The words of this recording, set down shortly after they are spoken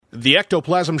The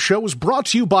Ectoplasm Show is brought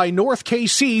to you by North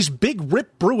KC's Big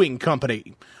Rip Brewing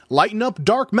Company. Lighten up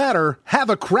dark matter, have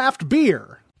a craft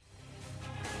beer.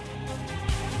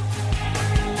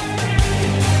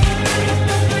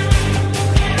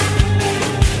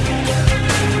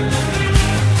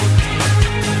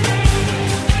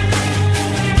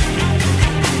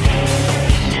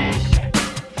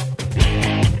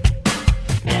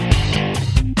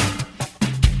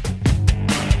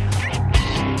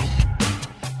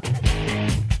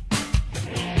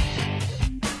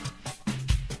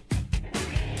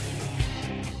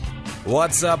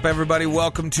 What's up, everybody?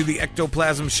 Welcome to the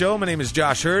Ectoplasm Show. My name is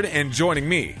Josh Hurd, and joining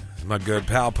me is my good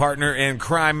pal, partner in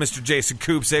crime, Mr. Jason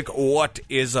Kupsik. What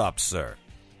is up, sir?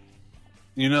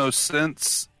 You know,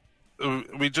 since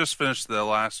we just finished the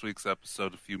last week's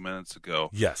episode a few minutes ago.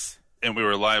 Yes. And we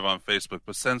were live on Facebook,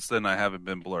 but since then I haven't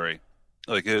been blurry.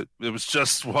 Like, it was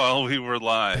just while we were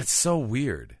live. That's so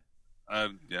weird. I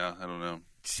don't know.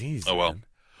 Jeez, oh, well. Man.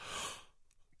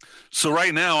 So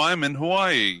right now I'm in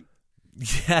Hawaii.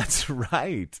 Yeah, that's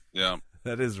right. Yeah.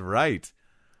 That is right.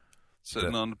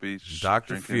 Sitting on the beach.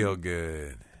 Dr.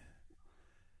 Feelgood.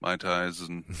 Mai Tais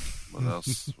and what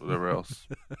else? Whatever else.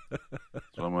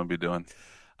 That's what I'm going to be doing.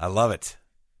 I love it.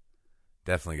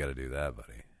 Definitely got to do that,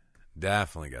 buddy.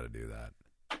 Definitely got to do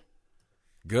that.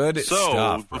 Good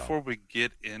stuff, bro. Before we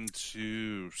get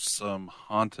into some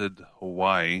haunted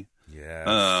Hawaii.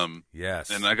 Yes. Yes.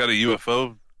 And I got a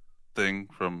UFO thing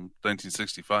from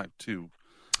 1965, too.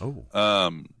 Oh.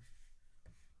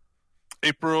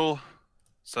 April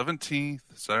 17th,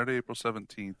 Saturday, April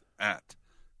 17th at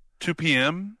 2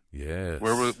 p.m. Yes.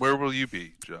 Where will you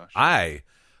be, Josh? I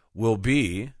will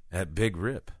be at Big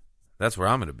Rip. That's where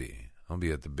I'm going to be. I'll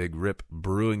be at the Big Rip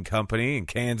Brewing Company in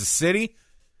Kansas City.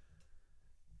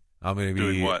 I'm going to be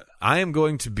doing what? I am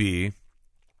going to be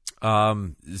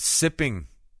sipping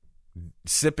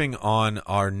on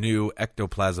our new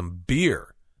Ectoplasm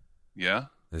beer. Yeah.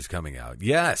 Is coming out.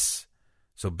 Yes.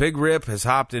 So Big Rip has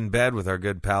hopped in bed with our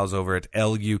good pals over at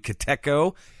LU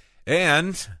Cateco,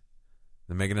 and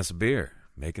they're making us a beer.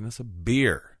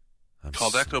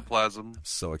 Called Ectoplasm. I'm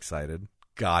so excited.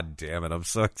 God damn it, I'm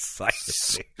so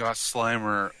excited. Got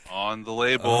Slimer on the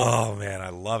label. Oh, man, I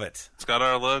love it. It's got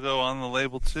our logo on the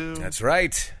label, too. That's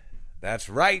right.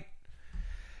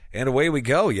 And away we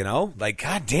go, you know? Like,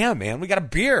 god damn, man, we got a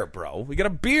beer, bro. We got a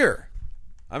beer.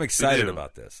 I'm excited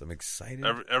about this. I'm excited.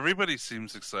 Everybody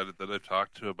seems excited that I've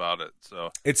talked to about it.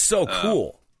 So it's so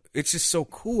cool. It's just so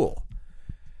cool.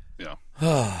 Yeah.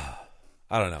 I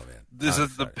don't know, man. Is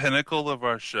it the pinnacle of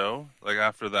our show? Like,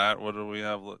 after that, what do we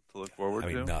have to look forward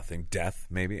to? Nothing. Death,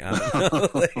 maybe. I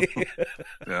don't know.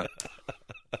 Yeah.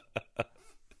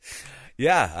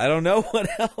 Yeah, I don't know what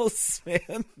else,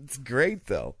 man. It's great,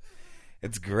 though.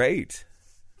 It's great.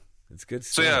 It's good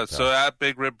stuff. So at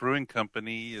Big Rip Brewing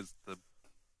Company is the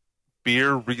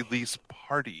beer release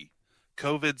party,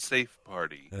 COVID safe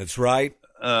party. That's right.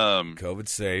 COVID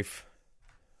safe.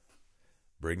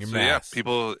 Bring your mask.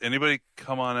 Yeah, anybody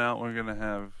come on out. We're gonna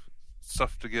have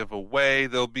stuff to give away.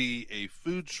 There'll be a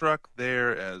food truck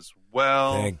there as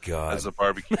well. Thank God. As a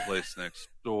barbecue place next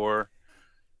door.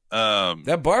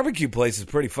 That barbecue place is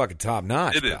pretty fucking top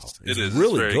notch. It is. It's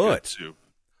really really very good too.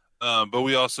 But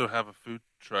we also have a food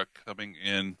truck coming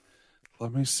in.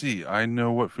 Let me see. I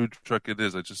know what food truck it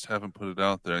is. I just haven't put it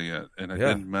out there yet. And I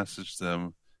didn't message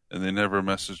them, and they never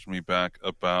messaged me back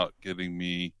about getting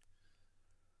me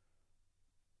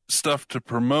stuff to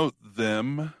promote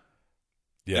them.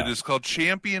 Yeah. It is called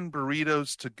Champion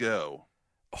Burritos to Go.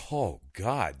 Oh,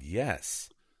 God, yes.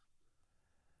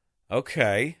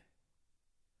 Okay.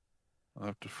 I'll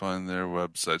have to find their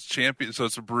websites. So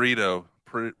it's a burrito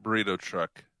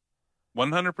truck.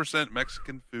 100%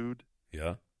 Mexican food.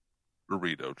 Yeah.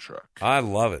 Burrito truck. I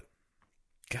love it.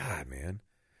 God, man.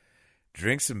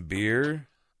 Drink some beer.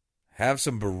 Have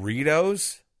some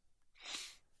burritos.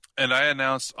 And I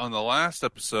announced on the last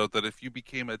episode that if you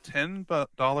became a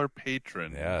 $10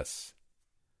 patron, yes,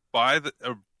 by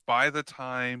the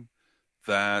time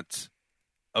that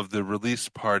of the release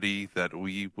party, that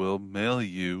we will mail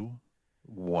you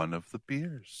one of the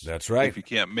beers. That's right. If you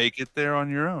can't make it there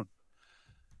on your own.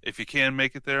 If you can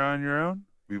make it there on your own,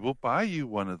 we will buy you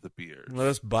one of the beers. Let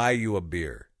us buy you a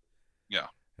beer. Yeah.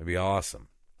 That'd be awesome.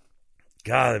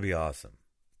 God, that'd be awesome.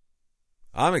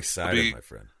 I'm excited, my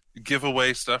friend. Give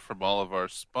away stuff from all of our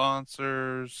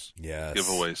sponsors. Yes. Give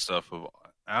away stuff of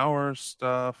our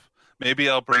stuff. Maybe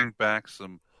I'll bring back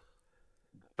some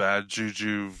bad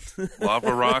juju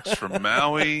lava rocks from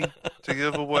Maui to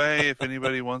give away if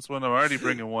anybody wants one. I'm already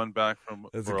bringing one back for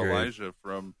Elijah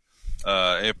from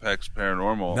Apex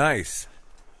Paranormal. Nice.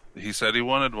 He said he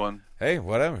wanted one. Hey,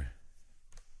 whatever.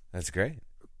 That's great.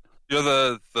 You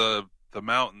know, the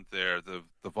mountain there, the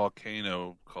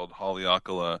volcano called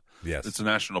Haleakala. Yes. It's a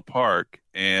national park,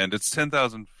 and it's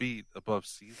 10,000 feet above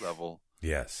sea level.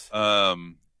 Yes.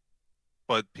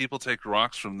 But people take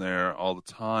rocks from there all the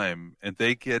time, and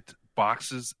they get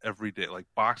boxes every day, like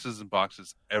boxes and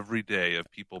boxes every day of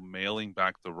people mailing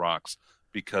back the rocks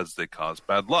because they cause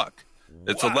bad luck.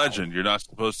 It's a legend. You're not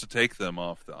supposed to take them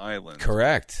off the island.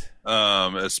 Correct.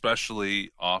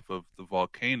 Especially off of the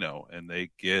volcano, and they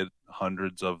get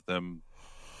hundreds of them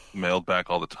mailed back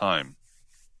all the time.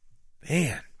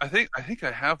 Man, I think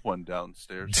I have one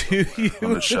downstairs do you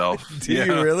on the shelf. Do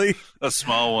you really? A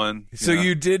small one. So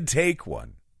you did take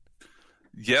one?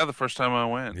 Yeah, the first time I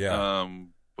went. Yeah.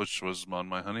 Which was on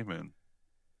my honeymoon.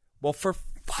 Well, for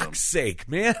fuck's sake,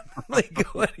 man! Like,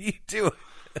 what are you doing?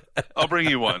 I'll bring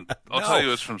you one. I'll No. tell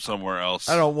you it's from somewhere else.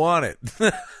 I don't want it.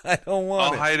 I don't want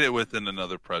I'll it. hide it within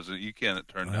another present. You can't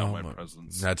turn down Oh, my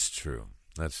presents. That's true.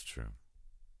 That's true.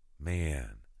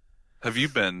 Man, Have you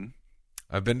been?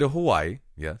 I've been to Hawaii.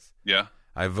 Yes, Yeah.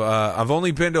 I've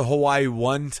only been to Hawaii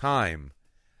one time.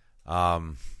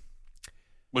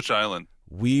 Which island?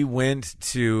 We went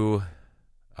to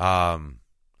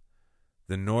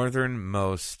the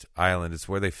northernmost island. It's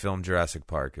where they filmed Jurassic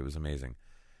Park. It was amazing.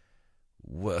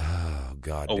 Oh,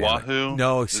 God damn it. Oahu?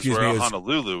 No, Is excuse where me. It was-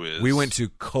 Honolulu is. We went to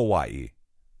Kauai.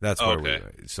 That's where we Okay.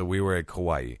 were. So we were at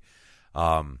Kauai.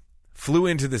 Flew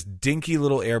into this dinky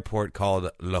little airport called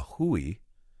Lahui.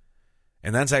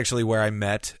 And that's actually where I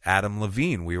met Adam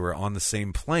Levine. We were on the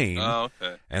same plane. Oh,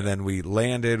 okay. And then we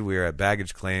landed. We were at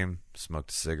baggage claim.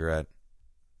 Smoked a cigarette.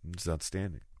 It was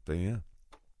outstanding. But yeah,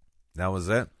 that was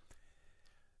it.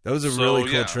 That was a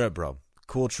really cool trip, bro.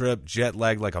 Cool trip. Jet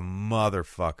lagged like a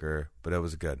motherfucker. But it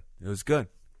was good. It was good.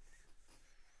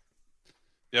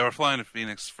 Yeah, we're flying to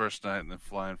Phoenix first night and then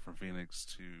flying from Phoenix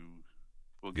to,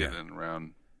 we'll get in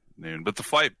around noon. But the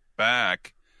flight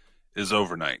back is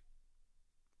overnight.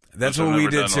 That's I've what we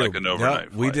never did done, too. like, an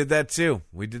overnight We flight. did that too.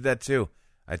 We did that too.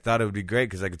 I thought it would be great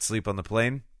because I could sleep on the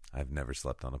plane. I've never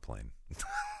slept on a plane.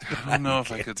 I don't know if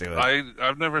I can't could. do it.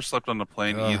 I've never slept on a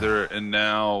plane either, and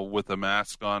now with a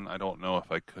mask on, I don't know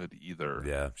if I could either.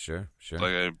 Yeah, sure.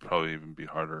 Like, it'd probably even be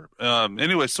harder.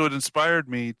 Anyway, so it inspired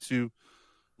me to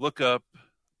look up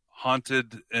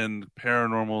haunted and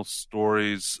paranormal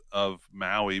stories of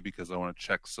Maui because I want to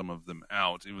check some of them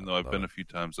out. Even though I've been a few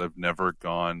times, I've never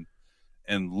gone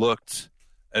and looked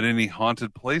at any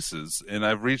haunted places. And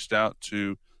I've reached out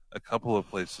to a couple of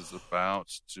places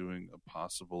about doing a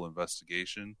possible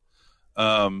investigation.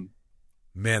 Man,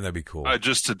 that'd be cool.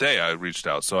 Just today I reached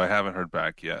out, so I haven't heard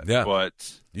back yet. Yeah.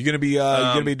 But you gonna be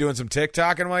doing some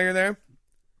TikToking while you're there?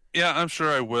 yeah, I'm sure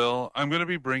I will. I'm going to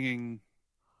be bringing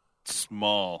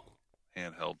small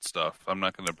handheld stuff. I'm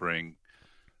not going to bring,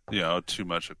 too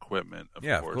much equipment. Of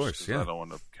course. 'Cause I don't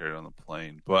want to carry it on the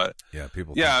plane. But Yeah,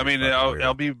 people. yeah, I think mean, you're fucking weird.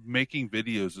 I'll be making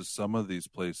videos of some of these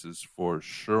places for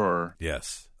sure.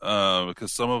 Yes.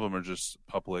 Because some of them are just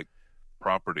public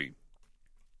property.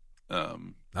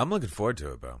 I'm looking forward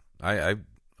to it, bro.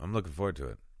 I'm looking forward to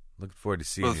it. Looking forward to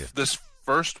seeing you. This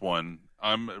first one,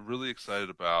 I'm really excited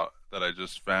about that I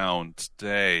just found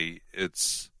today.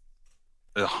 It's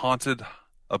a haunted,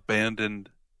 abandoned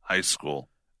high school.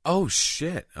 Oh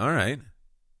shit! All right.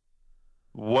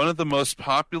 One of the most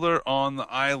popular on the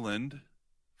island,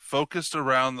 focused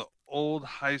around the old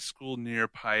high school near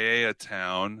Paia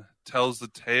Town, tells the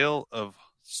tale of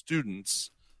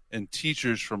students and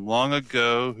teachers from long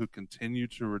ago who continue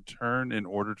to return in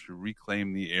order to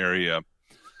reclaim the area.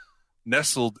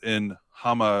 Nestled in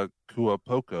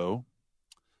Hamakuapoko,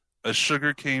 a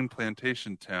sugarcane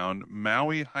plantation town,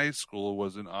 Maui High School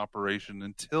was in operation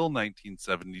until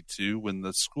 1972 when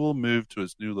the school moved to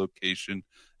its new location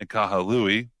in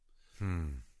Kahului.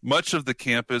 Much of the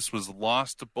campus was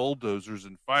lost to bulldozers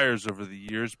and fires over the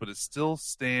years, but it still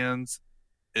stands.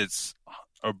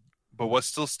 But what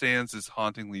still stands is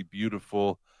hauntingly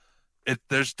beautiful.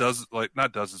 There's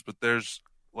not dozens, but there's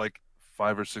like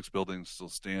 5 or 6 buildings still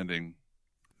standing.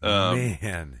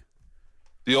 Man.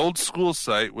 The old school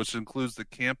site, which includes the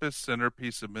campus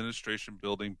centerpiece administration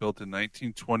building built in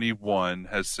 1921,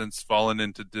 has since fallen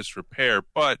into disrepair.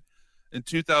 But in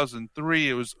 2003,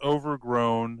 it was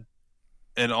overgrown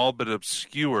and all but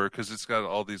obscure because it's got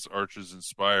all these arches and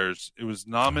spires. It was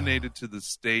nominated to the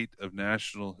State of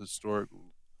National Historic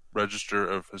Register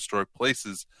of Historic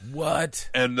Places. What?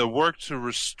 And the work to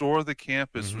restore the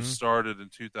campus was started in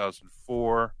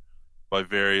 2004 by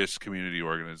various community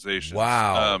organizations.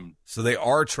 Wow. So they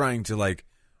are trying to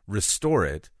restore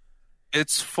it.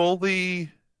 It's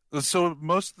fully. So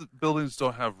most of the buildings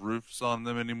don't have roofs on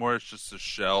them anymore. It's just a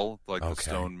shell, the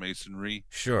stone masonry.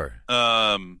 Sure.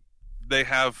 they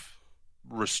have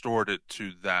restored it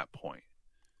to that point.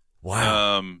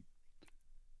 Wow.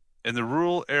 In the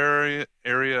rural area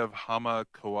of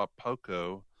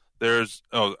Hamakoapoko, there's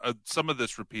some of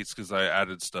this repeats because I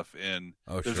added stuff in.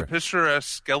 There's a picturesque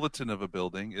skeleton of a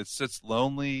building. It sits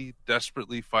lonely,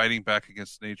 desperately fighting back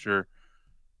against nature,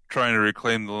 trying to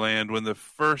reclaim the land. When the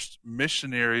first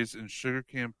missionaries and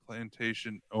sugarcane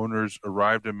plantation owners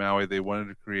arrived in Maui, they wanted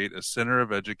to create a center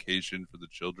of education for the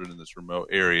children in this remote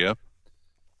area.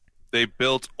 They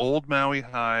built Old Maui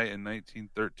High in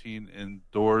 1913, and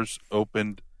doors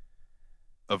opened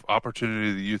of opportunity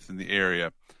to the youth in the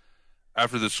area.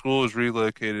 After the school was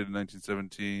relocated in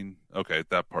 1917, okay,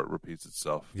 that part repeats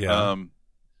itself. Yeah.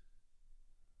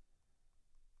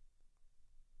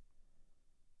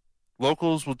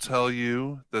 Locals will tell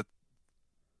you that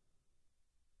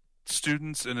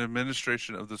students and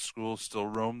administration of the school still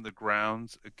roam the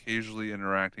grounds, occasionally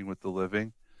interacting with the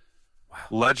living. Wow.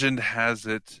 Legend has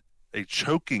it a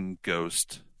choking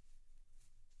ghost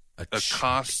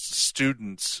accosts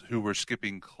students who were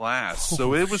skipping class.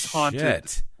 So it was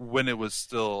haunted when it was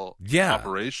still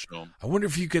operational. I wonder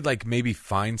if you could maybe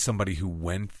find somebody who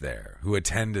went there, who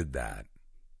attended that.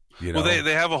 You know? Well,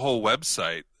 they have a whole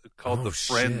website called the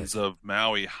Friends of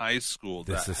Maui High School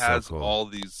that has all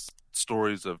these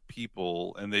stories of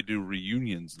people, and they do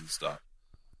reunions and stuff.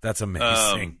 That's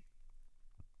amazing.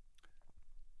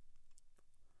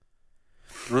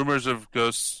 Rumors of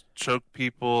ghosts choke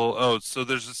people. Oh, so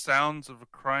there's the sounds of a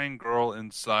crying girl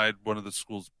inside one of the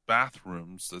school's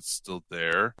bathrooms that's still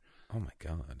there. Oh my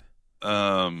God.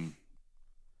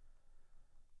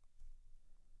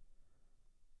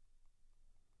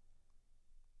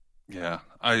 Yeah,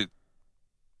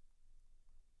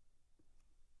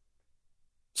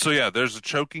 there's a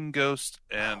choking ghost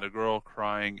and a girl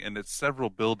crying, and it's several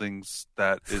buildings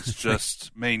that is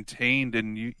just maintained,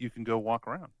 and you can go walk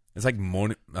around. It's like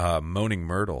Moaning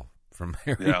Myrtle from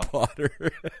Harry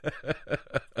Potter.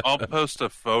 I'll post a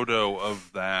photo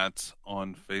of that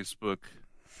on Facebook.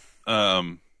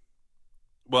 And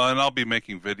I'll be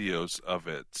making videos of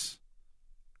it.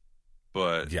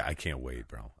 But yeah, I can't wait,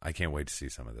 bro. I can't wait to see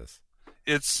some of this.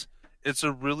 It's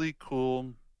a really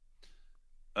cool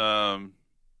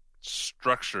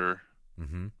structure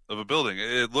of a building.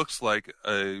 It looks like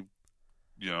a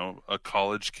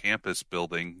college campus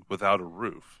building without a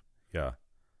roof. Yeah.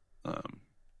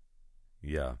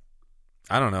 Yeah.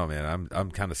 I don't know, man.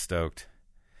 I'm kind of stoked.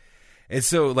 And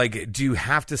so, do you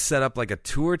have to set up a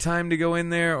tour time to go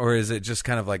in there, or is it just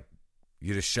kind of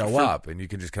you just show up and you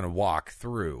can just kind of walk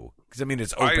through? Because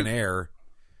it's open air.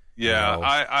 Yeah,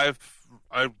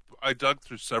 I dug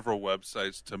through several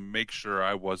websites to make sure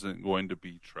I wasn't going to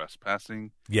be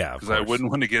trespassing. Yeah, because I wouldn't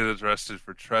want to get arrested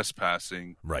for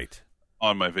trespassing. Right.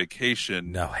 On my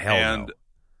vacation. No, hell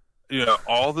no.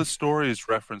 All the stories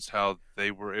reference how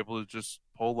they were able to just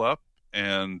pull up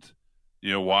and,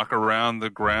 walk around the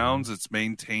grounds. It's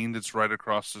maintained. It's right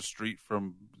across the street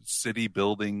from city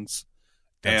buildings.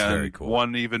 That's and very cool.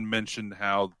 One even mentioned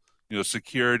how,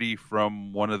 security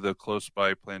from one of the close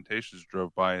by plantations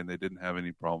drove by and they didn't have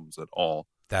any problems at all.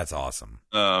 That's awesome.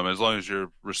 As long as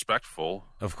you're respectful.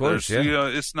 Of course, yeah.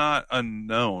 It's not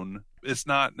unknown. It's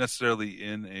not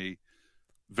necessarily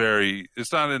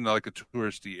it's not in a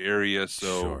touristy area,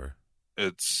 so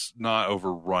it's not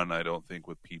overrun, I don't think,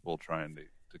 with people trying to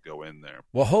go in there.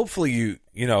 Well, hopefully you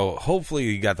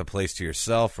got the place to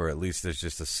yourself, or at least there's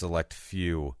just a select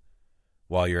few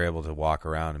while you're able to walk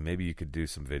around, and maybe you could do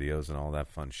some videos and all that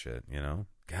fun shit,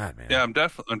 God, man. Yeah, I'm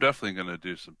definitely going to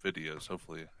do some videos.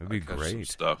 Hopefully, it'd be great some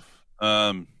stuff.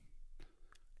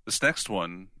 This next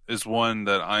one is one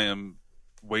that I am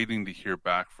waiting to hear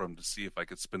back from to see if I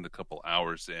could spend a couple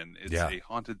hours in. It's a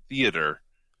haunted theater.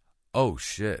 Oh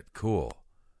shit! Cool.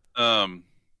 That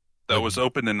was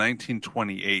opened in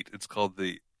 1928. It's called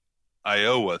the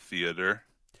Iowa Theater.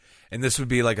 And this would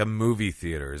be like a movie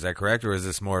theater, is that correct, or is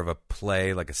this more of a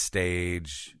play, like a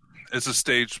stage? It's a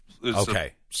stage. It's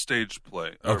a stage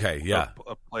play. Okay, yeah,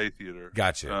 a play theater.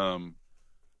 Gotcha.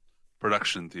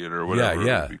 Production theater, or whatever it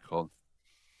would be called.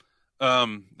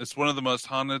 It's one of the most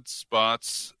haunted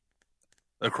spots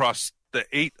across the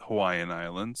 8 Hawaiian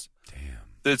Islands. Damn.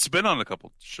 It's been on a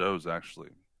couple shows, actually.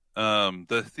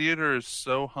 The theater is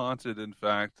so haunted, in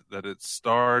fact, that it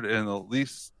starred in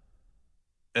the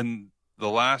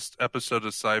last episode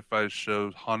of Sci-Fi's show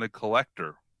Haunted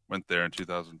Collector went there in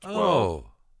 2012.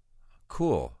 Oh,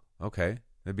 cool. Okay.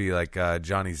 It'd be like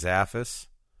Johnny Zaffis.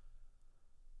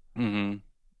 Mm-hmm.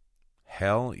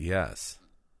 Hell yes.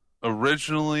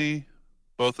 Originally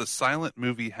both a silent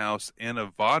movie house and a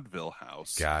vaudeville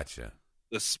house. Gotcha.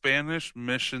 The Spanish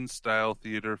Mission-style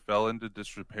theater fell into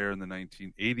disrepair in the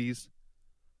 1980s.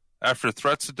 After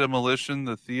threats of demolition,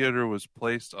 the theater was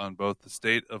placed on both the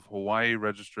State of Hawaii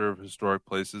Register of Historic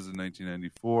Places in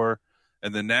 1994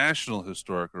 and the National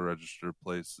Historical Register of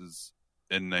Places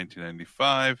in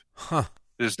 1995. Huh.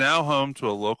 It is now home to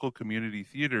a local community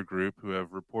theater group who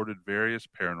have reported various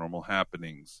paranormal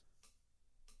happenings.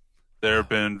 There have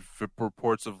been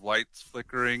reports of lights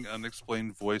flickering,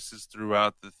 unexplained voices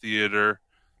throughout the theater.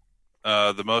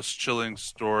 The most chilling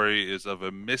story is of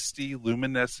a misty,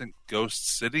 luminescent ghost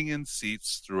sitting in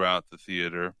seats throughout the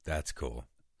theater. That's cool.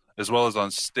 As well as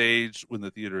on stage when the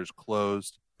theater is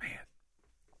closed. Man.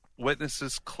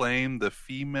 Witnesses claim the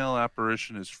female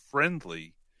apparition is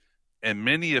friendly, and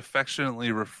many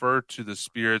affectionately refer to the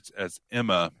spirits as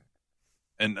Emma,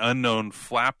 an unknown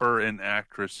flapper and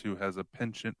actress who has a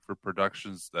penchant for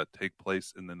productions that take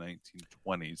place in the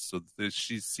 1920s. So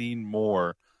she's seen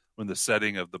more when the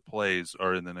setting of the plays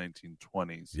are in the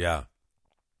 1920s. Yeah.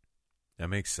 That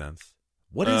makes sense.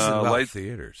 What is it about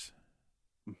theaters?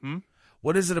 Mm-hmm.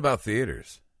 What is it about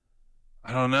theaters?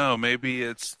 I don't know. Maybe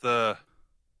it's the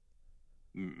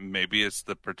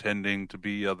pretending to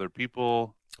be other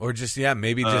people. Or just,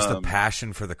 maybe just a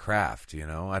passion for the craft,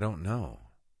 I don't know.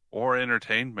 Or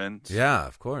entertainment. Yeah,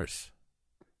 of course.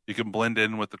 You can blend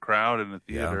in with the crowd in the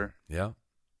theater. Yeah.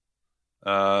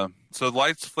 So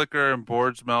lights flicker and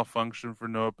boards malfunction for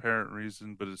no apparent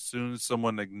reason, but as soon as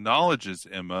someone acknowledges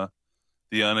Emma,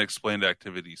 the unexplained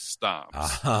activity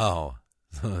stops. Oh.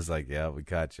 So I was like, yeah, we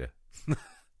got you.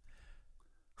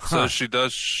 So she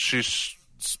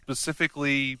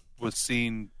specifically was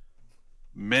seen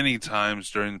many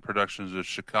times during the productions of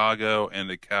Chicago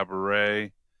and a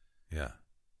Cabaret. Yeah.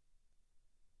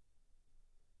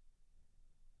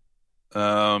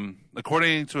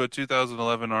 According to a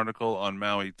 2011 article on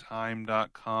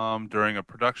MauiTime.com, during a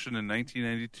production in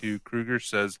 1992, Kruger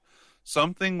says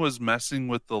something was messing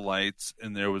with the lights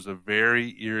and there was a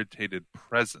very irritated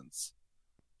presence.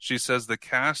 She says the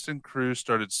cast and crew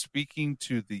started speaking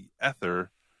to the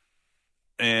ether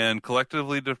and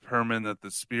collectively determined that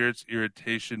the spirit's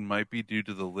irritation might be due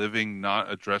to the living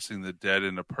not addressing the dead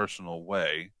in a personal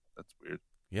way. That's weird.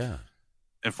 Yeah.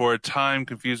 And for a time,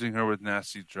 confusing her with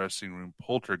nasty dressing room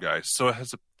poltergeist. So it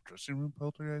has a dressing room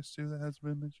poltergeist, too, that hasn't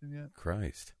been mentioned yet?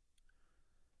 Christ.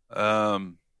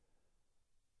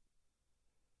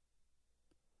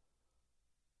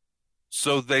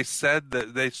 So they said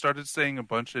that they started saying a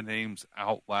bunch of names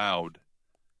out loud.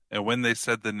 And when they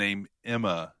said the name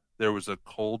Emma, there was a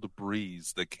cold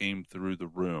breeze that came through the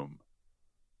room.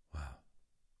 Wow.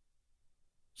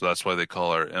 So that's why they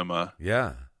call her Emma.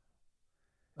 Yeah.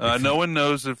 No one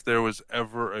knows if there was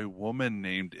ever a woman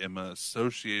named Emma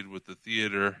associated with the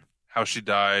theater, how she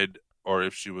died, or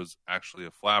if she was actually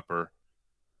a flapper.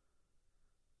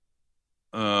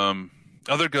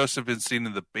 Other ghosts have been seen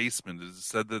in the basement. It is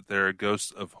said that there are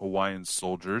ghosts of Hawaiian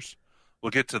soldiers.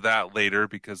 We'll get to that later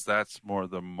because that's more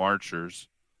the marchers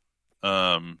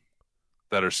that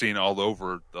are seen all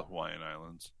over the Hawaiian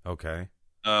Islands. Okay.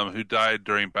 Who died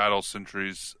during battle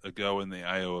centuries ago in the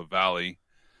Iowa Valley.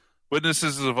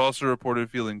 Witnesses have also reported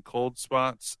feeling cold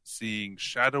spots, seeing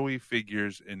shadowy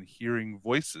figures, and hearing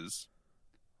voices.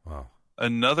 Wow.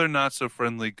 Another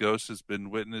not-so-friendly ghost has been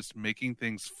witnessed making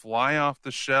things fly off the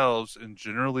shelves and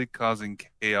generally causing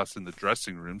chaos in the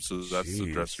dressing room. So that's the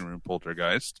dressing room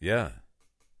poltergeist. Yeah.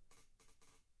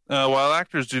 While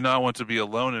actors do not want to be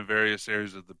alone in various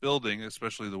areas of the building,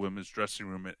 especially the women's dressing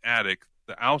room and attic,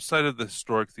 the outside of the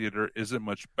historic theater isn't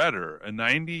much better. A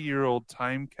 90-year-old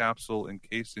time capsule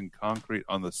encased in concrete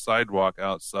on the sidewalk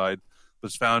outside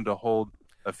was found to hold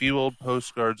a few old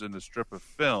postcards and a strip of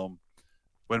film.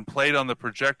 When played on the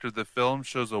projector, the film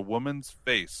shows a woman's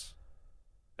face,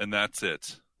 and that's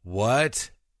it. What?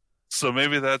 So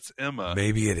maybe that's Emma.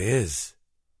 Maybe it is.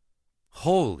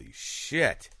 Holy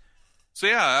shit. So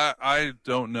yeah, I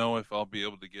don't know if I'll be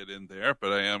able to get in there,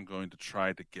 but I am going to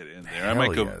try to get in there. I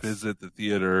might go visit the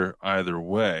theater either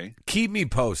way. Keep me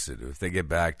posted if they get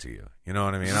back to you. You know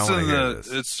what I mean? I want to hear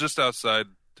this. It's just outside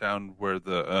town where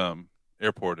the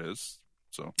airport is.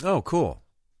 So. Oh, cool.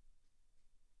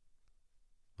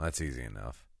 That's easy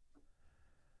enough.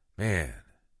 Man,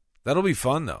 that'll be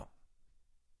fun, though.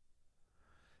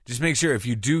 Just make sure if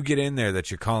you do get in there that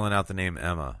you're calling out the name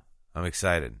Emma. I'm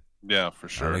excited. Yeah, for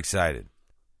sure. I'm excited.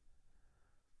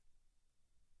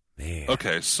 Man.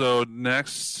 Okay, so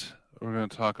next we're going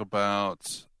to talk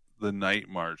about the Night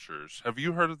Marchers. Have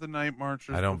you heard of the Night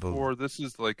Marchers I don't before? This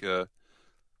is like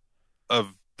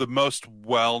of the most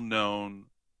well-known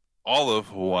all of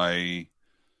Hawaii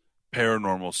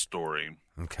paranormal story.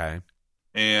 Okay.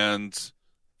 And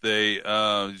they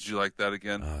did you like that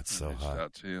again? Oh, it's so hot.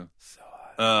 Out to you. So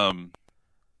hot.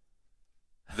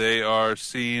 They are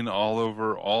seen all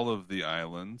over all of the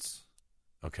islands.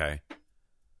 Okay.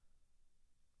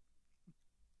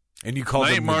 And you call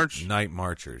them night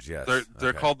marchers, yes.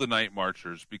 They're called the night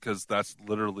marchers because that's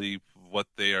literally what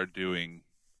they are doing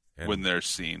when they're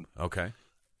seen. Okay.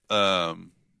 Night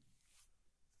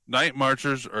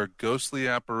marchers are ghostly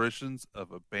apparitions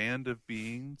of a band of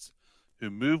beings who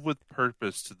move with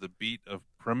purpose to the beat of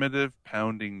primitive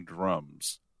pounding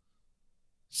drums.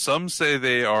 Some say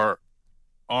they are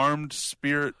armed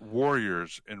spirit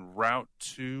warriors en route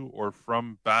to or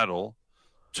from battle,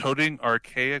 toting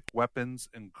archaic weapons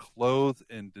and clothed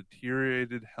in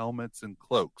deteriorated helmets and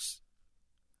cloaks.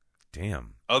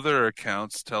 Damn. Other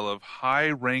accounts tell of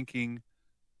high-ranking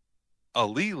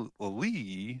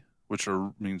alii, which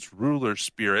means ruler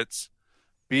spirits,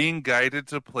 being guided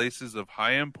to places of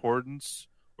high importance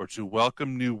or to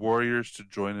welcome new warriors to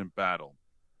join in battle.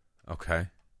 Okay.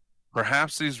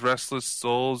 Perhaps these restless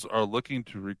souls are looking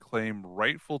to reclaim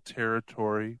rightful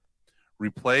territory,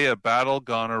 replay a battle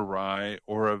gone awry,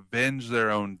 or avenge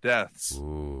their own deaths.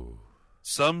 Ooh.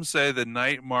 Some say the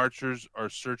night marchers are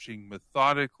searching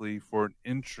methodically for an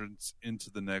entrance into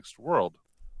the next world.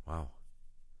 Wow.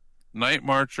 Night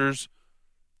marchers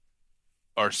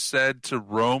are said to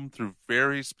roam through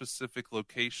very specific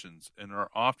locations and are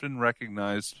often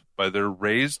recognized by their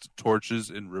raised torches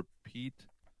and repeat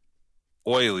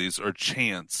oilies or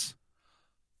chants.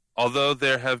 Although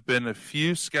there have been a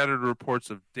few scattered reports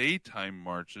of daytime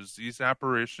marches, these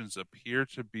apparitions appear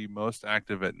to be most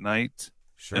active at night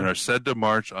and are said to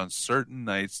march on certain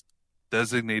nights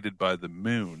designated by the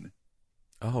moon.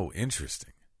 Oh,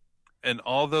 interesting. And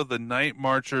although the night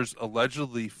marchers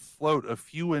allegedly float a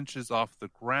few inches off the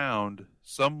ground,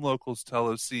 some locals tell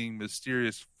of seeing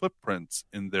mysterious footprints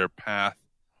in their path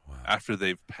after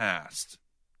they've passed.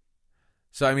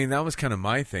 So, I mean, that was kind of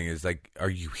my thing is like, are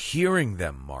you hearing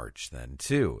them march then,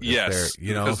 too? Yes,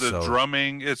 because the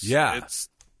drumming, it's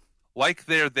like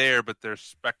they're there, but they're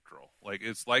spectral. Like,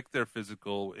 it's like they're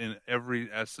physical in every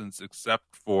essence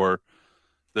except for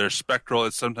they're spectral.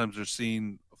 It's sometimes they're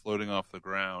seen floating off the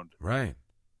ground. Right.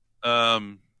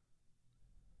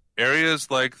 Areas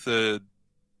like the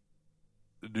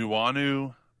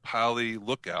Nuuanu Pali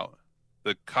Lookout,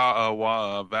 the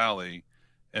Ka'awa Valley,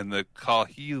 and the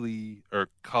Kalihi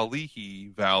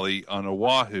Valley on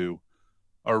Oahu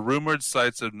are rumored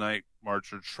sites of night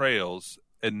marcher trails,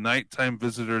 and nighttime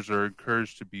visitors are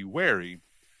encouraged to be wary.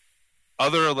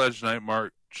 Other alleged night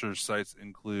marcher sites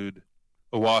include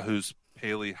Oahu's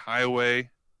Paley Highway.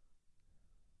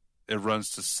 It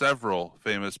runs to several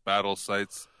famous battle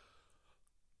sites.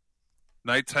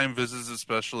 Nighttime visits,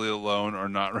 especially alone, are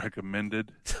not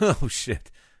recommended. Oh,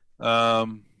 shit.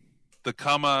 The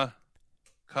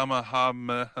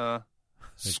Kamehameha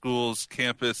School's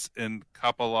campus in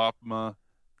Kapalama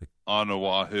on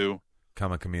Oahu.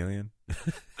 Kama Chameleon?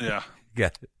 Yeah.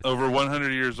 Got it. Over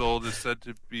 100 years old, is said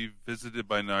to be visited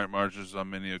by night marchers on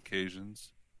many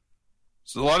occasions.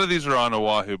 So a lot of these are on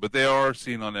Oahu, but they are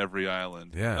seen on every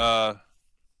island. Yeah.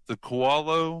 The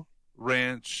Koalo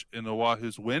Ranch in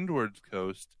Oahu's windward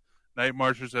coast, night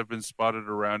marchers have been spotted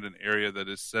around an area that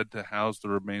is said to house the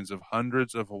remains of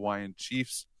hundreds of Hawaiian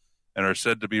chiefs and are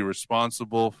said to be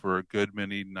responsible for a good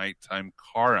many nighttime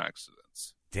car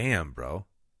accidents. Damn, bro.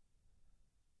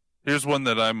 Here's one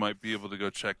that I might be able to go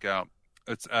check out.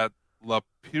 It's at La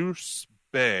Puce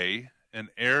Bay, an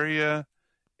area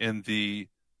in the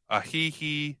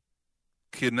Ahihi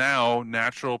Kinau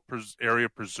Natural Area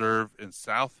Preserve in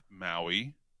South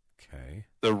Maui. Okay.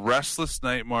 The restless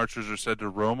night marchers are said to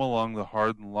roam along the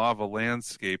hardened lava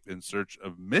landscape in search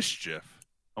of mischief.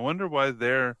 I wonder why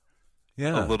they're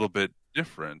a little bit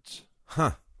different.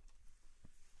 Huh.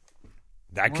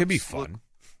 That could be fun.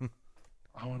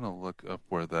 I want to look up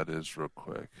where that is real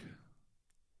quick.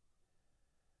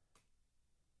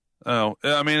 Oh,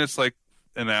 I mean, it's like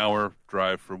an hour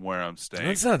drive from where I'm staying.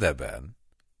 It's not that bad.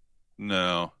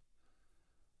 No.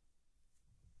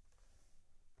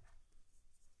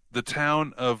 The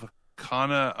town of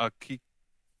Kanaakiki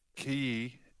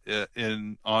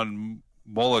on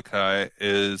Molokai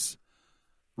is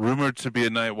rumored to be a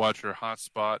night watcher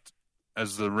hotspot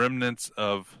as the remnants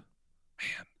of...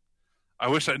 Man, I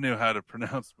wish I knew how to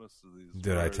pronounce most of these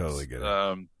Dude, words. I totally get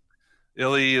it.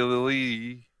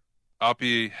 Ili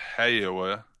Api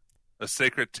Hayawa, a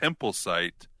sacred temple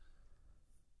site,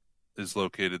 is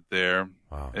located there.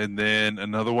 Wow. And then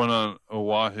another one on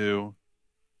Oahu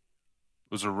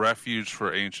was a refuge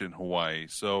for ancient Hawaii.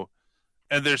 So,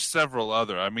 and there's several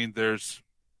other. I mean, there's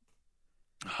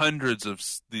hundreds of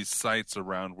these sites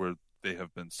around where they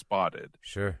have been spotted.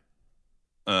 Sure.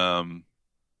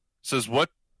 Says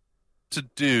what to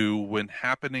do when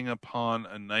happening upon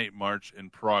a night march in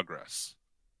progress.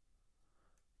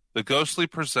 The ghostly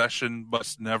procession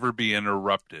must never be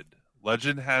interrupted.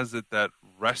 Legend has it that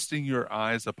resting your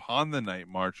eyes upon the night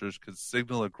marchers could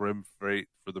signal a grim fate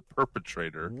for the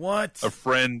perpetrator, What? a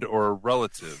friend, or a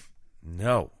relative.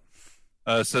 No.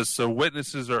 It says, so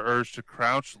witnesses are urged to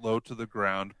crouch low to the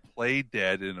ground, play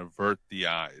dead, and avert the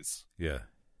eyes. Yeah.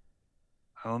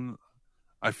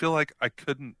 I feel like I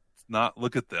couldn't not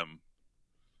look at them.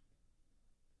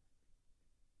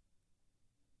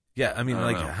 Yeah, I mean, I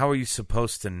like, don't know. how are you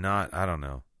supposed to not? I don't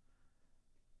know.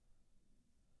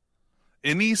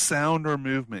 Any sound or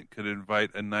movement could invite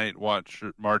a night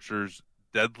marcher's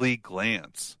deadly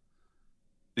glance.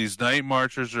 These night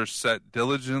marchers are set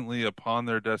diligently upon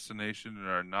their destination and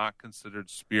are not considered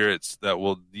spirits that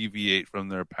will deviate from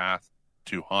their path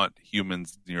to haunt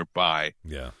humans nearby.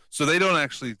 Yeah. So they don't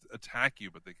actually attack you,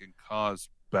 but they can cause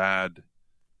bad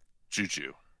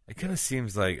juju. It kind of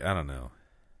seems like, I don't know.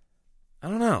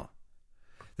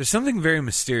 There's something very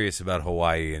mysterious about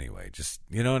Hawaii anyway. Just,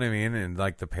 you know what I mean? And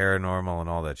like the paranormal and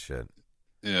all that shit.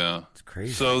 Yeah. It's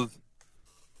crazy. So,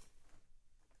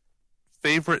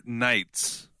 favorite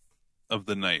nights of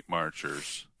the night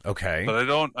marchers. Okay. But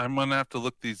I'm going to have to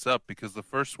look these up because the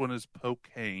first one is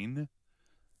Pokane.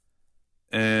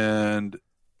 And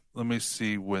let me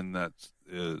see when that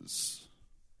is.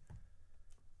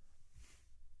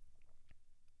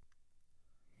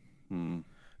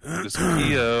 It's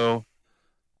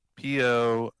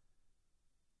P-O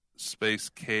space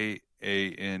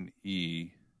K-A-N-E.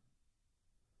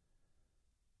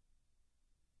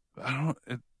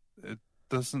 It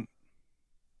doesn't.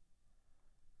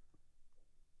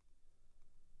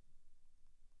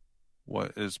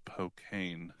 What is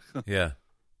Pokane? Yeah.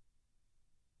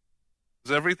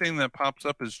 Because everything that pops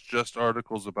up is just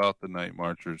articles about the night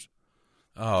marchers.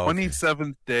 Oh, okay.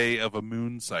 27th day of a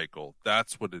moon cycle.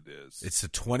 That's what it is. It's the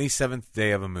 27th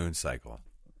day of a moon cycle.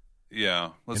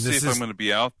 Yeah. Let's And see if I'm going to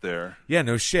be out there. Yeah,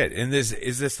 no shit. And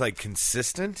is this like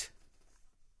consistent?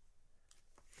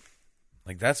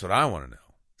 Like, that's what I want to know.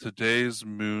 Today's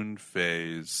moon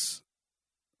phase.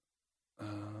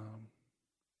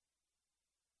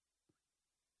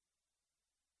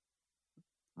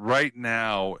 Right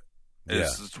now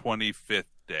is the 25th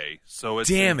day. So it's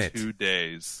Damn in it. 2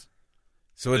 days.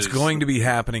 So it's going to be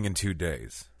happening in 2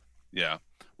 days. Yeah.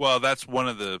 Well, that's one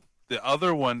of the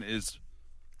other one is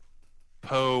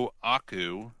Po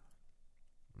Aku.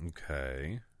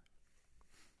 Okay.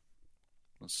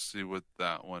 Let's see what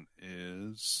that one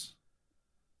is.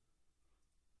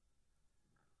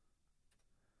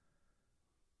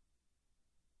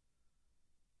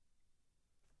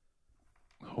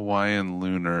 Hawaiian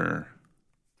lunar.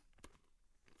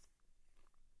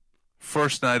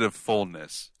 First night of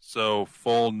fullness. So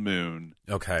full moon.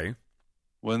 Okay.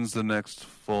 When's the next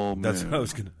full moon? That's what I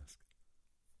was going to ask.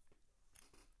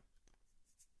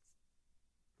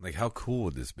 Like, how cool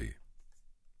would this be?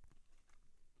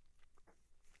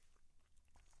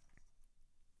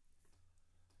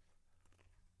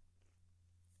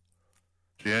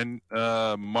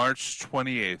 March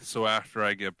 28th, so after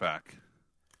I get back.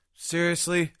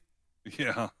 Seriously?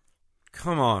 Yeah.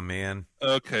 Come on, man.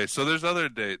 Okay, so there's other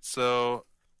dates. So,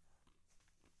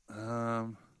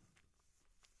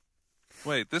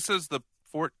 wait, this is the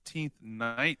 14th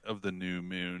night of the new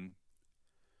moon.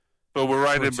 But we're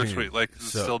right 14. in between. Like, it's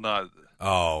still not.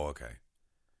 Oh, okay.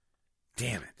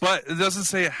 Damn it. But it doesn't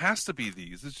say it has to be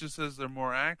these. It just says they're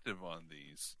more active on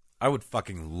these. I would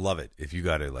fucking love it if you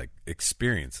got to, like,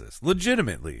 experience this.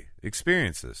 Legitimately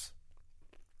experience this.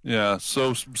 Yeah,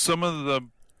 so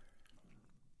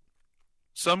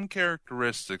some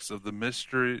characteristics of the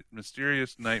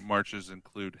mysterious night marches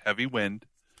include heavy wind,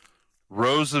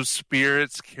 rows of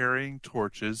spirits carrying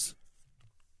torches,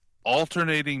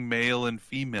 alternating male and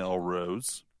female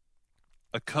rows,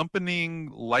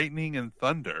 accompanying lightning and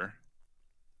thunder,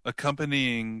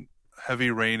 accompanying heavy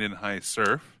rain and high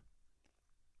surf,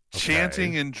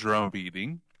 chanting and drum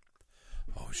beating.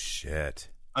 Oh, shit.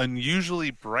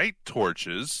 Unusually bright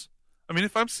torches. I mean,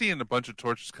 if I'm seeing a bunch of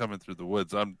torches coming through the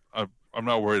woods, I'm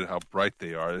not worried how bright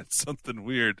they are. It's something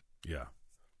weird. Yeah.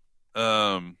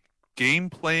 Game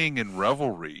playing and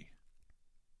revelry.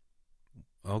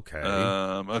 Okay.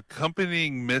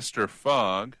 Accompanying Mr.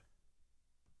 Fogg.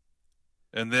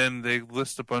 And then they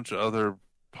list a bunch of other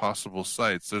possible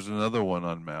sites. There's another one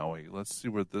on Maui. Let's see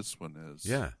where this one is.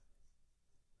 Yeah.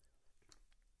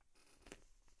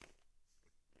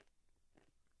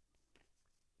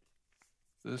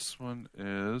 This one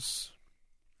is...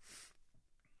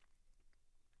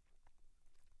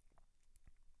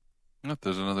 Oh,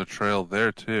 there's another trail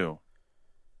there, too.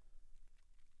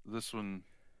 This one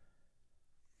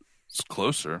is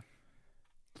closer.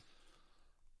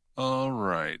 All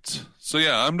right. So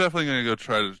yeah, I'm definitely going to go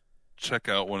try to check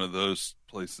out one of those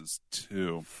places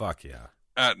too. Fuck yeah.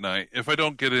 At night. If I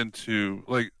don't get into,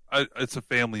 like, it's a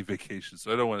family vacation,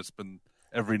 so I don't want to spend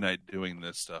every night doing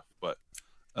this stuff. But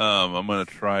I'm going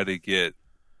to try to get,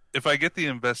 if I get the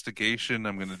investigation,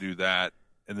 I'm going to do that.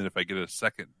 And then if I get a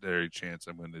secondary chance,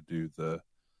 I'm going to do the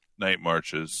night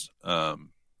marches.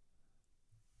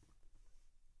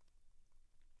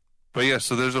 But yeah,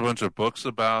 so there's a bunch of books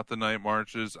about the night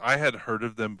marches. I had heard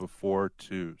of them before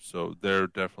too, so they're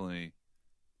definitely.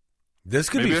 This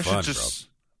could be fun, bro.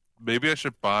 Maybe I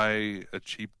should buy a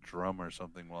cheap drum or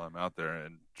something while I'm out there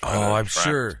and. I'm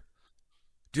sure,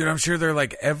 dude. I'm sure they're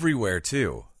like everywhere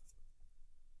too.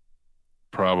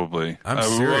 Probably. I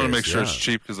want to make sure it's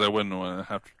cheap because I wouldn't want to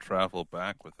have to travel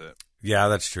back with it. Yeah,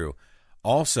 that's true.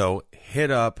 Also,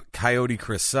 hit up Coyote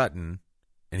Chris Sutton,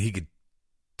 and he could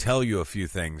tell you a few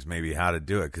things, maybe how to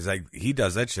do it, because he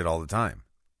does that shit all the time.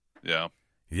 Yeah.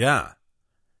 Yeah.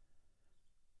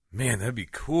 Man, that'd be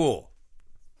cool.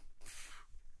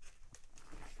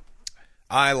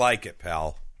 I like it,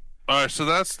 pal. All right, so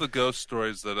that's the ghost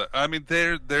stories that I mean.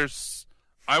 There's.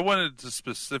 I wanted to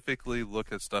specifically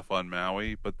look at stuff on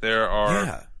Maui, but there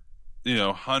are,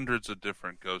 hundreds of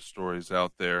different ghost stories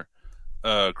out there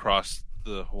across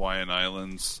the Hawaiian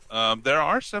Islands. There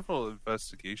are several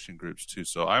investigation groups too,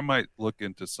 so I might look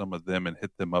into some of them and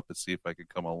hit them up and see if I could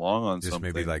come along on just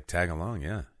something. Maybe like tag along,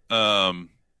 yeah.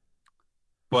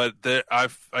 But I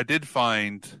did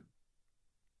find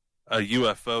a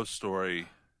UFO story.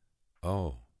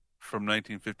 Oh. From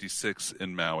 1956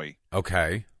 in Maui.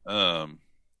 Okay.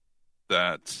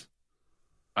 That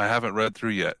I haven't read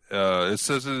through yet. It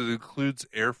says it includes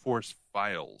Air Force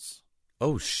files.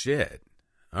 Oh shit!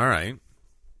 All right.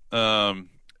 A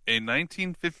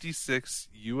 1956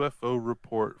 UFO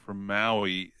report from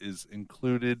Maui is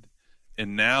included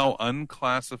in now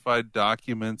unclassified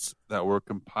documents that were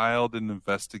compiled and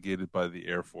investigated by the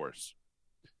Air Force.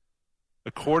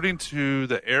 According to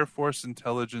the Air Force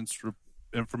Intelligence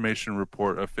Information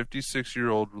Report, a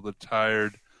 56-year-old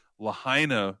retired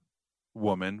Lahaina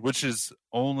woman, which is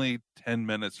only 10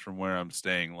 minutes from where I'm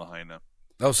staying, Lahaina.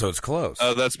 Oh, so it's close.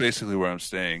 That's basically where I'm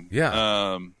staying. Yeah.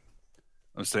 I'm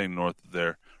staying north of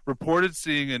there. Reported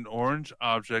seeing an orange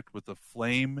object with a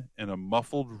flame and a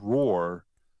muffled roar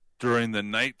during the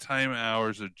nighttime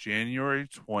hours of January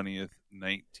 20th,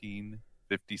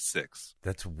 1956.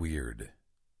 That's weird.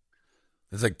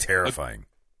 It's like terrifying.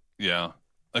 Yeah.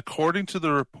 According to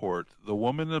the report, the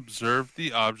woman observed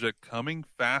the object coming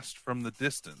fast from the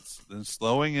distance, then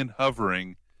slowing and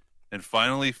hovering, and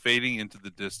finally fading into the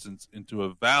distance into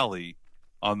a valley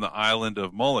on the island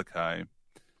of Molokai,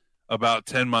 about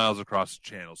 10 miles across the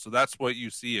channel. So that's what you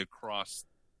see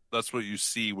that's what you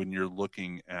see when you're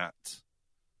looking at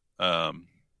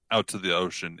out to the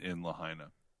ocean in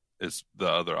Lahaina, is the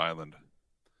other island.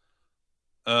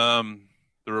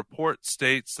 The report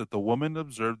states that the woman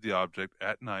observed the object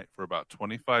at night for about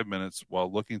 25 minutes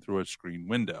while looking through a screen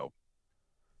window.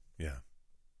 Yeah.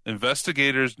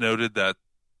 Investigators noted that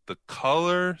the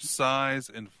color, size,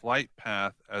 and flight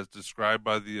path as described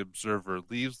by the observer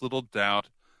leaves little doubt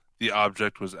the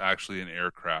object was actually an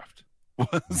aircraft.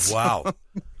 Wow.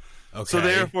 Okay. So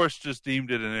the Air Force just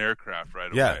deemed it an aircraft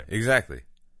right away. Yeah, exactly.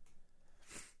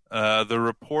 The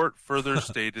report further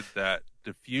stated that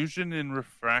diffusion and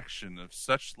refraction of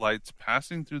such lights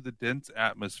passing through the dense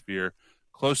atmosphere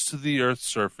close to the Earth's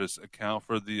surface account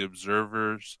for the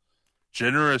observer's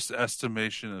generous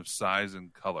estimation of size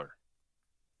and color.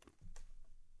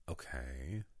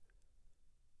 Okay.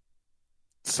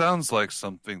 Sounds like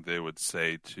something they would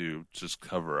say to just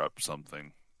cover up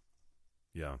something.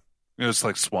 Yeah. It's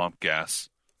like swamp gas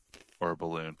or a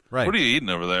balloon. Right. What are you eating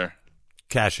over there?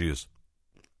 Cashews.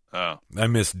 Oh. I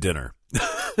missed dinner.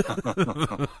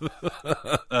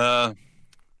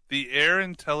 The Air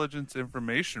Intelligence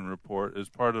Information Report is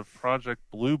part of Project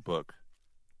Blue Book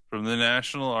from the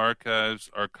National Archives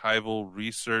Archival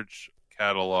Research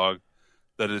Catalog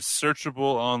that is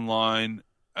searchable online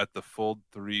at the Fold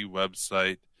 3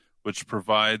 website, which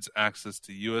provides access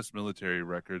to U.S. military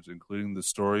records, including the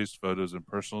stories, photos, and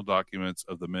personal documents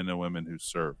of the men and women who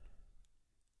served.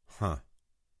 Huh.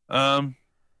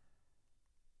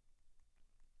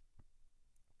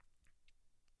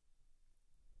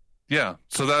 Yeah,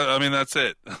 so that's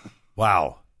it.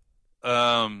 Wow.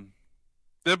 Yeah,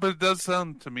 but it does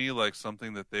sound to me like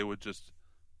something that they would just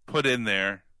put in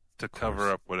there to cover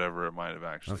up whatever it might have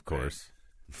actually Of course.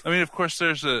 been. I mean, of course,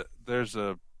 there's a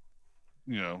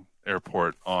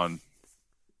airport on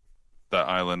that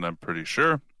island, I'm pretty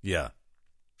sure. Yeah.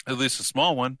 at least a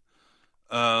small one.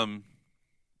 But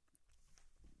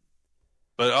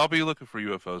I'll be looking for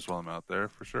UFOs while I'm out there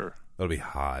for sure. That'll be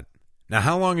hot. Now,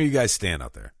 how long are you guys staying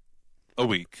out there? A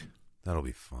week. That'll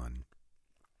be fun.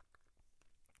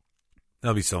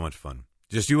 That'll be so much fun.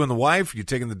 Just you and the wife? You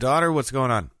taking the daughter? What's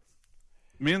going on?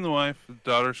 Me and the wife, the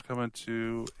daughter's coming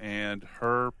too, and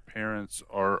her parents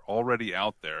are already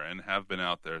out there and have been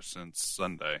out there since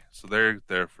Sunday. So they're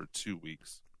there for 2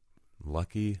 weeks.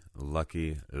 Lucky,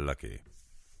 lucky, lucky.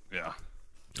 Yeah.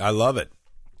 I love it.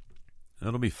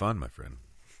 It'll be fun, my friend.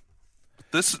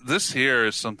 This here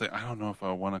is something I don't know if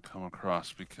I want to come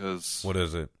across because... What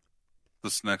is it?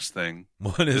 This next thing.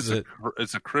 What is it?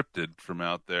 It's a cryptid from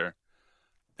out there.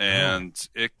 And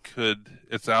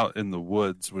it's out in the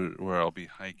woods where I'll be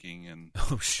hiking. And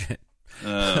oh, shit.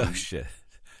 Oh, shit.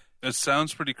 It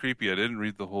sounds pretty creepy. I didn't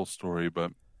read the whole story,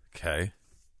 but... Okay.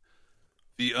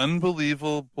 The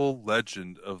unbelievable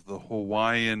legend of the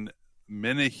Hawaiian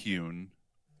Menehune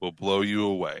will blow you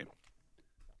away.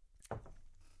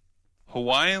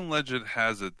 Hawaiian legend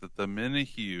has it that the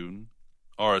Menehune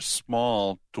are a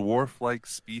small, dwarf-like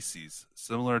species,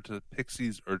 similar to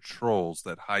pixies or trolls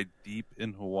that hide deep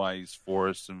in Hawaii's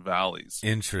forests and valleys.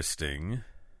 Interesting.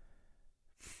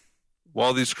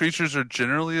 While these creatures are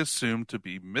generally assumed to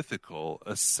be mythical,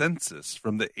 a census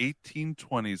from the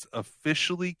 1820s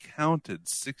officially counted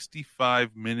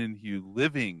 65 Menehune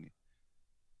living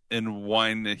in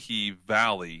Waianae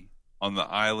Valley on the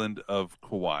island of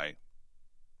Kauai.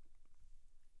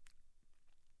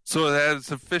 So it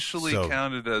has officially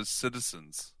counted as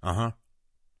citizens. Uh-huh.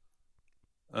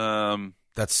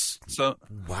 That's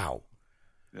wow.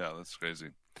 Yeah, that's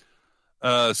crazy.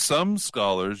 Some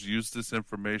scholars use this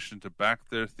information to back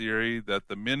their theory that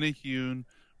the Menehune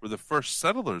were the first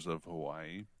settlers of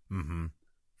Hawaii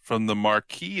from the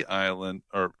Marquesas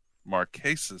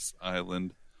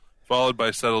Island, followed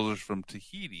by settlers from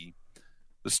Tahiti.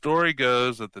 The story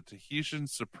goes that the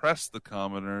Tahitians suppressed the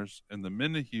commoners, and the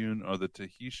Menehune are the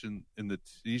Tahitian in the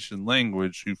Tahitian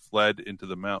language who fled into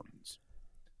the mountains.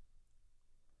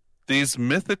 These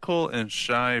mythical and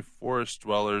shy forest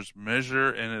dwellers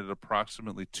measure in at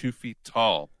approximately 2 feet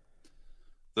tall,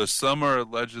 though some are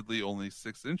allegedly only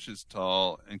 6 inches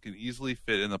tall and can easily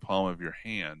fit in the palm of your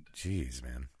hand. Jeez,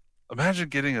 man. Imagine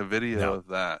getting a video of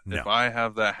that. If I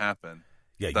have that happen.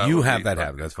 Yeah, you have that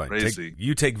happen. That's fine. Crazy.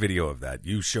 You take video of that.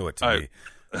 You show it to me.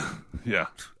 Yeah.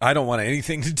 I don't want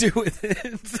anything to do with it.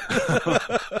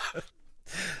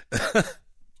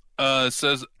 It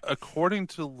says, according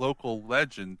to local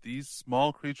legend, these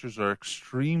small creatures are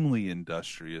extremely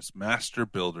industrious master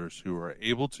builders who are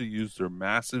able to use their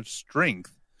massive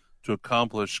strength to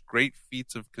accomplish great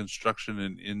feats of construction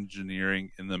and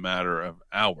engineering in the matter of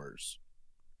hours.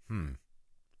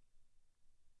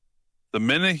 The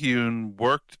Menehune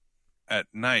worked at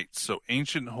night, so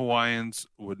ancient Hawaiians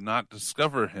would not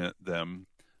discover them.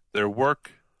 Their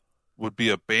work would be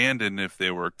abandoned if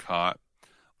they were caught.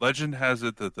 Legend has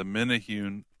it that the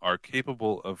Menehune are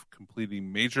capable of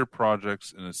completing major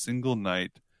projects in a single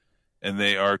night, and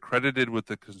they are credited with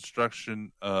the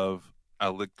construction of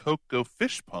a Likoko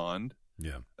fish pond,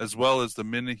 as well as the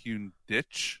Menehune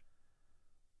Ditch.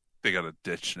 They got a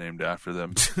ditch named after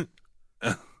them.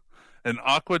 An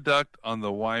aqueduct on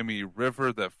the Waimea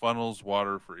River that funnels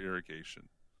water for irrigation.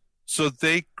 So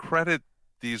they credit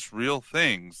these real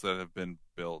things that have been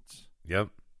built.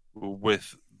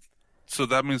 With, so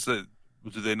that means that,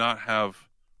 do they not have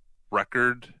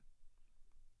record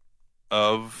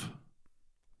of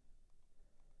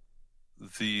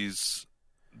these,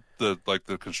 the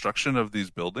construction of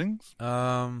these buildings?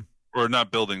 Or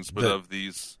not buildings, but of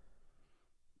these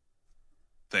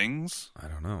things? I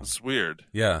don't know. It's weird.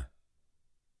 Yeah.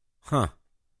 Huh.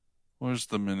 Where's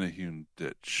the Menehune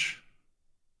Ditch?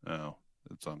 Oh,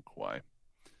 it's on Kauai.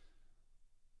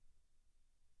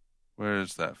 Where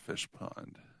is that fish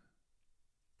pond?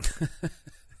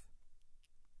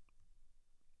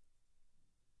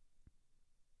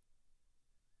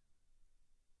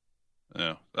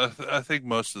 Yeah, I think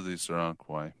most of these are on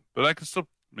Kauai, but I can still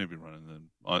maybe run them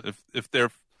on. If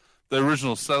they're the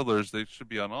original settlers, they should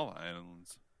be on all the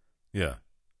islands. Yeah.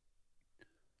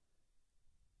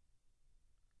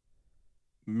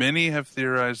 Many have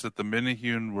theorized that the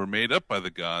Menehune were made up by the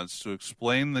gods to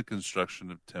explain the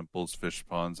construction of temples, fish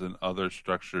ponds, and other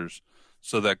structures,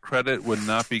 so that credit would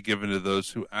not be given to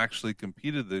those who actually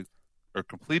completed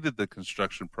the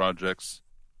construction projects,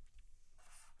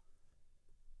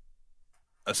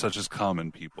 such as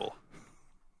common people.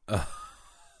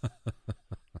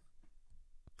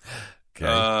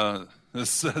 This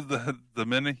said that the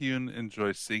Menehune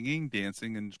enjoy singing,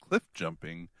 dancing, and cliff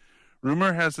jumping,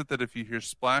 Rumor has it that if you hear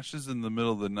splashes in the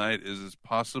middle of the night, it is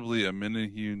possibly a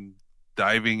Menehune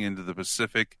diving into the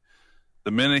Pacific.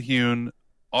 The Menehune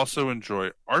also enjoy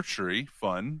archery,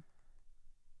 fun,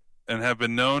 and have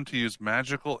been known to use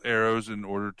magical arrows in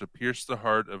order to pierce the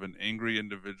heart of an angry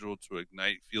individual to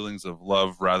ignite feelings of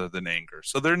love rather than anger.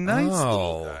 So they're nice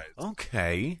little guys.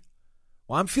 Okay.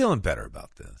 Well, I'm feeling better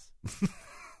about this.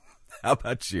 How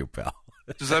about you, pal?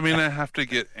 Does that mean I have to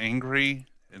get angry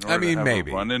in order to have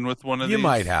maybe. a run-in with one of these? You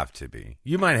might have to be.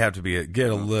 You might have to get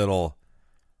a little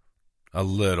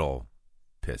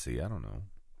pissy. I don't know.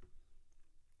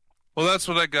 Well, that's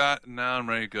what I got, and now I'm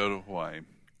ready to go to Hawaii.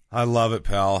 I love it,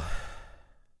 pal.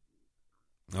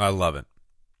 I love it.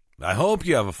 I hope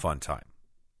you have a fun time.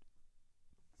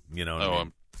 You know what I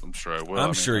mean? I'm sure I will.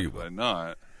 I'm sure you will. Why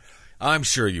not? I'm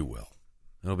sure you will.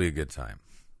 It'll be a good time.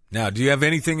 Now, do you have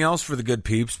anything else for the good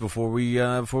peeps before we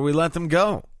let them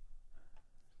go?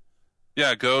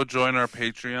 Yeah, go join our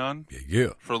Patreon.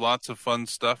 Yeah. For lots of fun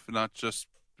stuff, not just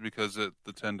because at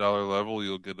the $10 level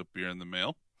you'll get a beer in the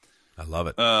mail. I love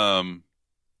it.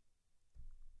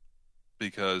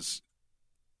 Because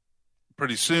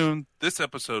pretty soon this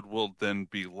episode will then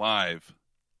be live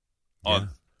on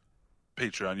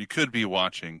Patreon. You could be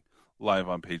watching live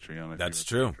on Patreon. That's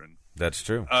true. That's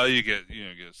true. You get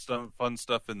some fun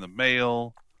stuff in the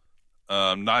mail,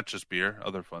 not just beer,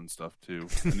 other fun stuff too.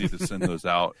 I need to send those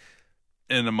out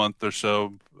in a month or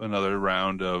so. Another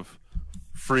round of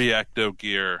free Ecto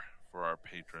gear for our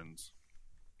patrons.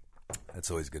 That's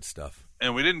always good stuff.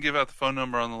 And we didn't give out the phone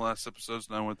number on the last episodes,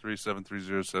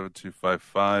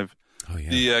 913-730-7255. Oh, yeah.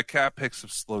 The cat picks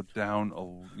have slowed down.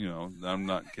 I'm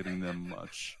not getting them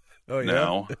much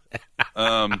now.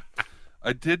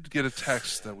 I did get a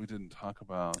text that we didn't talk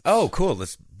about. Oh, cool.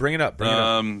 Let's bring it up.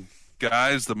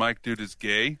 Guys, the Mike dude is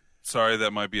gay. Sorry,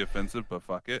 that might be offensive, but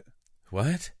fuck it.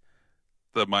 What?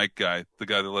 The Mike guy. The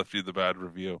guy that left you the bad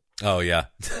review. Oh, yeah.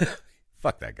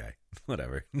 Fuck that guy.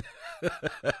 Whatever.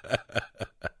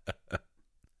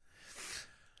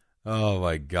 Oh,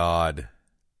 my God.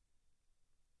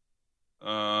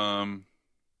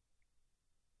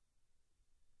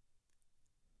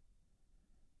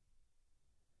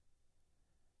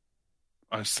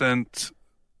 I sent...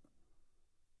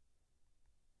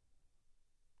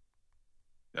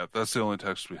 Yeah, that's the only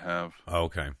text we have. Oh,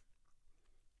 okay.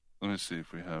 Let me see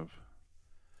if we have...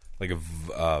 Like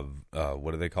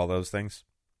what do they call those things?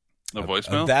 A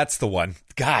voicemail? That's the one.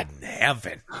 God in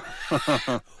heaven.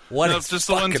 What is just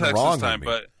the one text wrong this time, with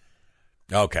me?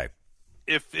 but okay.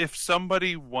 If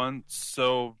somebody wants,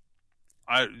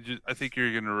 I think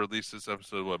you're going to release this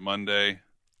episode Monday?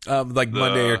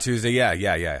 Monday or Tuesday.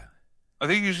 Yeah. I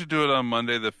think you should do it on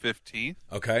Monday the 15th.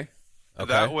 Okay.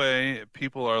 That way,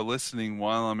 people are listening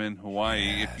while I'm in Hawaii.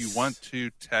 Yes. If you want to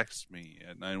text me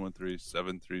at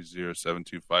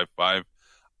 913-730-7255,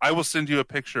 I will send you a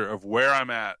picture of where I'm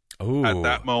at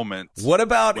that moment. What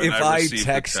about if I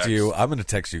text you? I'm going to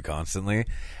text you constantly.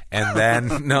 And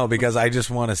then, no, because I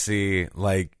just want to see,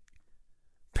 like,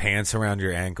 pants around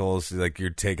your ankles, like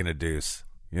you're taking a deuce.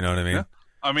 You know what I mean? Yeah.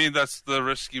 I mean, that's the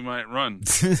risk you might run.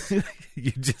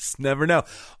 You just never know.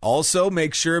 Also,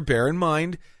 bear in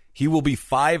mind, he will be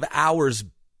 5 hours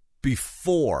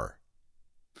before.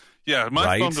 Yeah,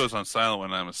 my phone goes on silent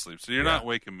when I'm asleep, so you're not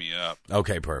waking me up.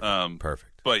 Okay, perfect.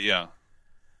 Perfect. But yeah.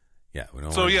 Yeah.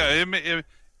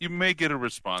 You may get a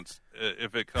response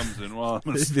if it comes in while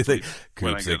I'm asleep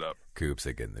when I get up.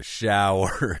 Koopsick in the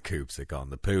shower, Koopsick on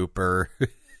the pooper,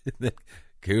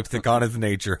 Koopsick on his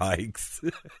nature hikes.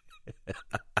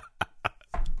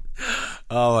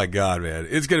 Oh, my God, man.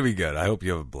 It's going to be good. I hope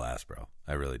you have a blast, bro.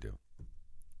 I really do.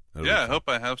 I hope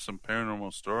I have some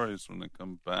paranormal stories when they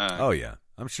come back. Oh, yeah.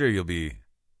 I'm sure you'll be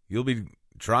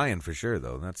trying for sure,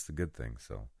 though. That's the good thing.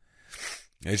 So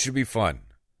it should be fun.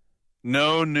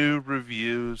 No new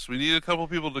reviews. We need a couple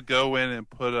people to go in and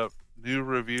put up new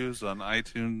reviews on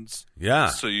iTunes. Yeah.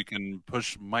 So you can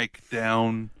push Mike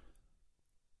down.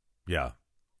 Yeah.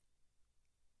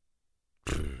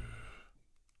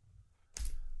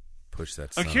 Push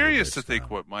that. I'm curious to think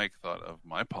what Mike thought of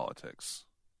my politics,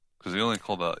 because he only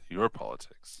called out your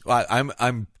politics. Well,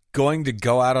 I'm going to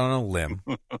go out on a limb,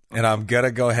 and I'm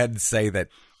gonna go ahead and say that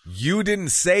you didn't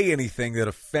say anything that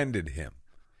offended him,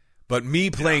 but me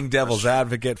playing devil's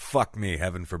advocate, fuck me,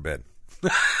 heaven forbid.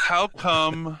 How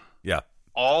come? Yeah.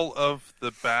 All of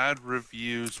the bad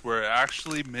reviews where it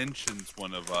actually mentions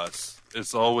one of us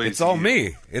is always It's all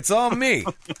me. It's all me.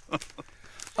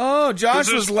 Oh,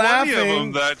 Josh was laughing. There's plenty of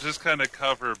them that just kind of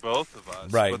cover both of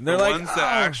us. Right. But They're the like, ones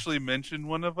that actually mention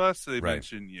one of us, they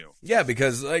mention you. Yeah,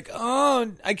 because I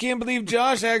can't believe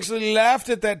Josh actually laughed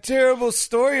at that terrible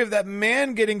story of that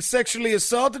man getting sexually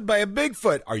assaulted by a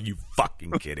Bigfoot. Are you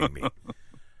fucking kidding me?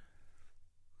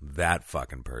 That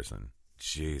fucking person.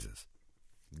 Jesus.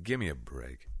 Give me a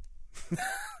break.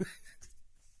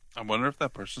 I wonder if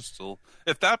that person's still...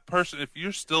 If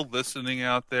you're still listening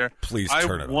out there, please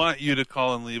turn it on. I want you to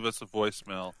call and leave us a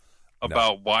voicemail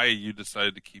about why you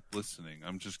decided to keep listening.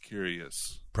 I'm just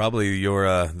curious. Probably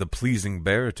your the pleasing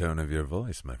baritone of your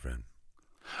voice, my friend.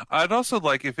 I'd also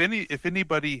like if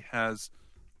anybody has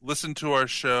listened to our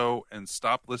show and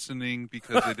stopped listening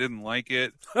because they didn't like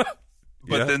it, but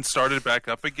then started back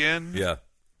up again. Yeah.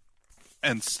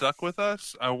 And stuck with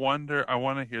us. I want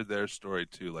to hear their story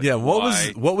too. Like, what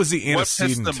was the antecedent? What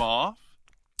pissed them off?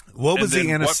 What was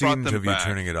the antecedent of you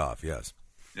turning it off? Yes.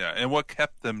 Yeah, and what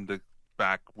kept them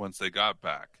back once they got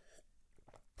back?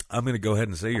 I'm going to go ahead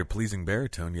and say your pleasing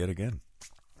baritone yet again.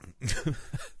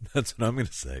 That's what I'm going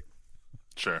to say.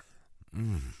 Sure.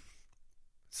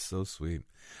 So sweet.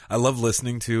 I love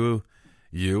listening to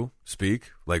you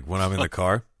speak, like when I'm in the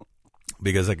car.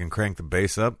 Because I can crank the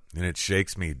bass up and it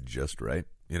shakes me just right.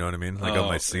 You know what I mean? Like on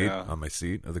my seat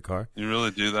of the car. You really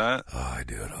do that? Oh, I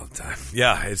do it all the time.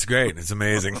 Yeah, it's great. It's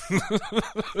amazing.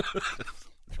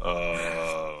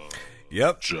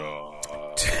 Yep.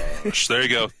 Josh. There you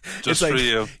go. Just like for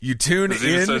you. You tune in.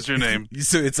 It says your name.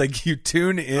 So it's like you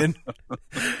tune in.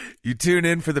 You tune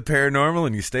in for the paranormal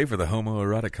and you stay for the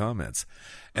homoerotic comments.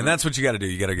 And that's what you got to do.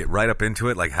 You got to get right up into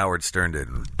it like Howard Stern did.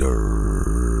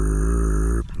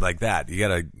 Like that. You got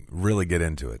to really get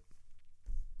into it.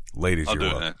 Ladies, I'll you're do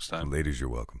welcome. It next time. Ladies, you're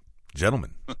welcome.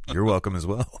 Gentlemen, you're welcome as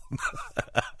well.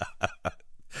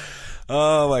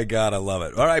 Oh, my God. I love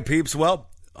it. All right, peeps. Well,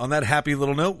 on that happy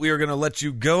little note, we are going to let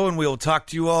you go, and we'll talk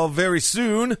to you all very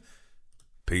soon.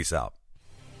 Peace out.